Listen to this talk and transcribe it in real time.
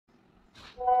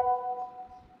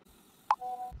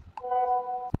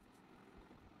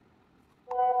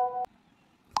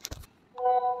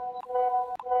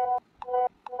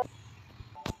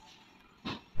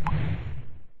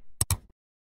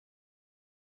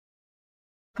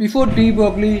Before de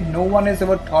Broglie, no one has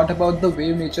ever thought about the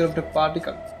wave nature of the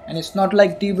particle. And it's not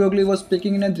like de Broglie was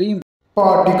speaking in a dream.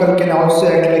 Particle can also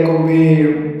act like a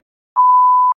wave.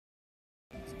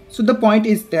 So the point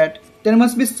is that there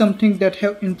must be something that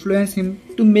have influenced him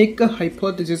to make a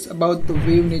hypothesis about the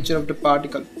wave nature of the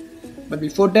particle. But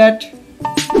before that,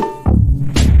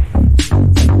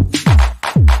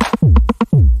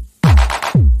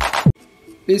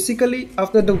 basically,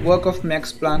 after the work of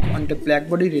Max Planck on the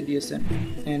blackbody radiation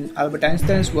and Albert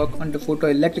Einstein's work on the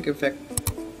photoelectric effect,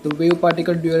 the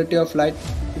wave-particle duality of light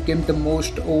became the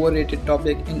most overrated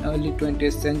topic in early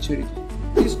 20th century.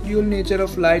 This dual nature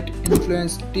of light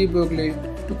influenced de Broglie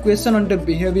to question on the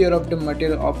behavior of the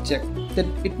material object, that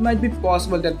it might be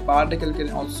possible that particle can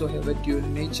also have a dual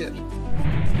nature.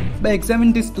 By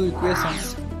examining these two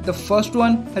equations, the first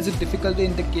one has a difficulty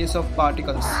in the case of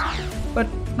particles, but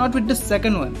not with the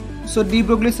second one. So de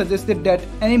Broglie suggested that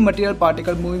any material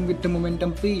particle moving with the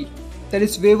momentum p, there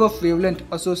is wave of wavelength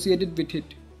associated with it.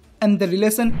 And the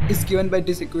relation is given by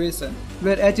this equation,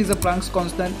 where h is a Planck's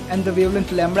constant and the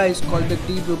wavelength lambda is called the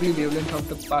de Broglie wavelength of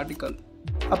the particle.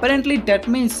 Apparently that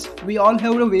means we all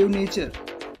have a wave nature.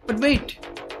 But wait,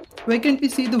 why can't we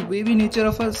see the wavy nature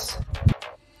of us?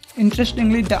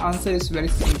 Interestingly, the answer is very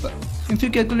simple. If you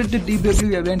calculate the de Broglie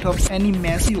wavelength of any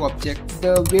massive object,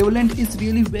 the wavelength is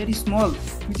really very small,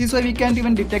 which is why we can't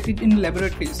even detect it in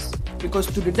laboratories. Because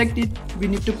to detect it, we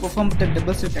need to perform the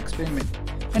double slit experiment.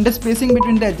 And the spacing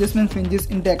between the adjustment fringes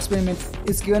in the experiment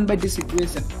is given by this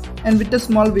equation. And with the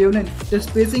small wavelength, the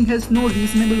spacing has no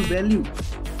reasonable value.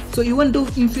 So even though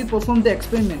if we perform the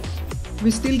experiment,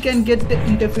 we still can get the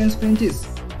interference fringes.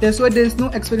 That's why there is no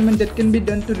experiment that can be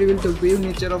done to reveal the wave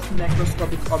nature of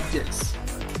macroscopic objects.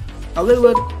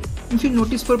 However, if you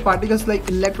notice for particles like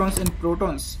electrons and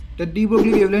protons, the de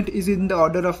Broglie wavelength is in the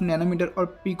order of nanometer or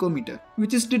picometer,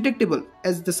 which is detectable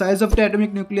as the size of the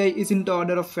atomic nuclei is in the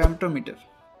order of femtometer.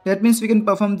 That means we can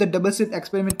perform the double slit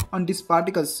experiment on these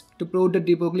particles to prove the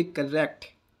de Broglie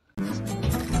correct.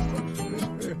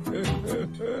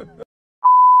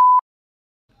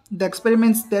 The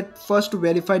experiments that first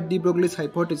verified de Broglie's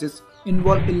hypothesis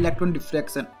involve electron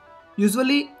diffraction.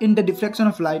 Usually in the diffraction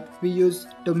of light, we use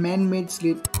the man-made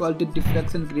slit called the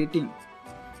diffraction grating.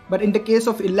 But in the case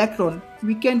of electron,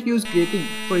 we can't use grating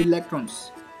for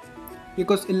electrons,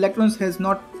 because electrons has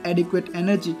not adequate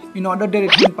energy in order that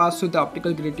it can pass through the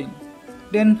optical grating.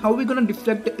 Then how are we gonna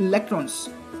diffract the electrons?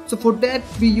 So for that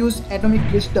we use atomic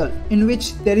crystal, in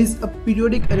which there is a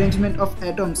periodic arrangement of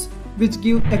atoms which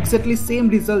give exactly same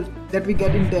result that we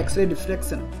get in the X-ray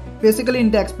diffraction. Basically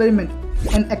in the experiment,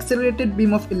 an accelerated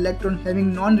beam of electron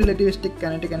having non-relativistic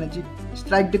kinetic energy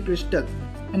strike the crystal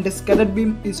and the scattered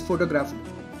beam is photographed.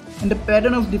 And the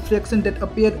pattern of diffraction that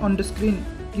appeared on the screen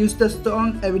gives the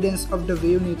strong evidence of the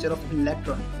wave nature of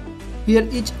electron. Here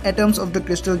each atoms of the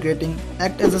crystal grating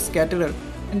act as a scatterer,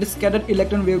 and the scattered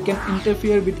electron wave can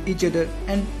interfere with each other,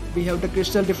 and we have the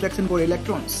crystal diffraction for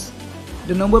electrons.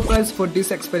 The Nobel Prize for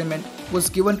this experiment was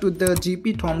given to the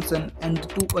G.P. Thomson and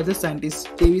two other scientists,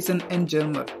 Davison and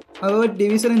Germer. However,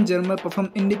 Davison and Germer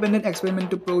performed independent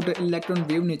experiment to prove the electron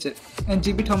wave nature, and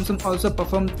G.P. Thomson also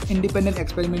performed independent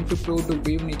experiment to prove the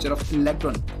wave nature of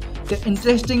electron. The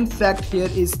interesting fact here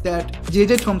is that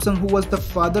J.J. Thomson, who was the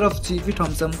father of G.P.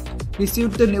 Thomson,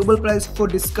 received the Nobel Prize for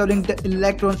discovering the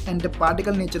electron and the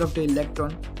particle nature of the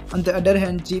electron. On the other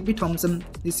hand, G.P. Thomson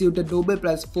received the Nobel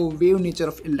Prize for wave nature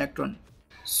of electron.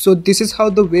 So this is how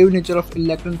the wave nature of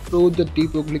electron proved the de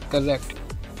Broglie correct.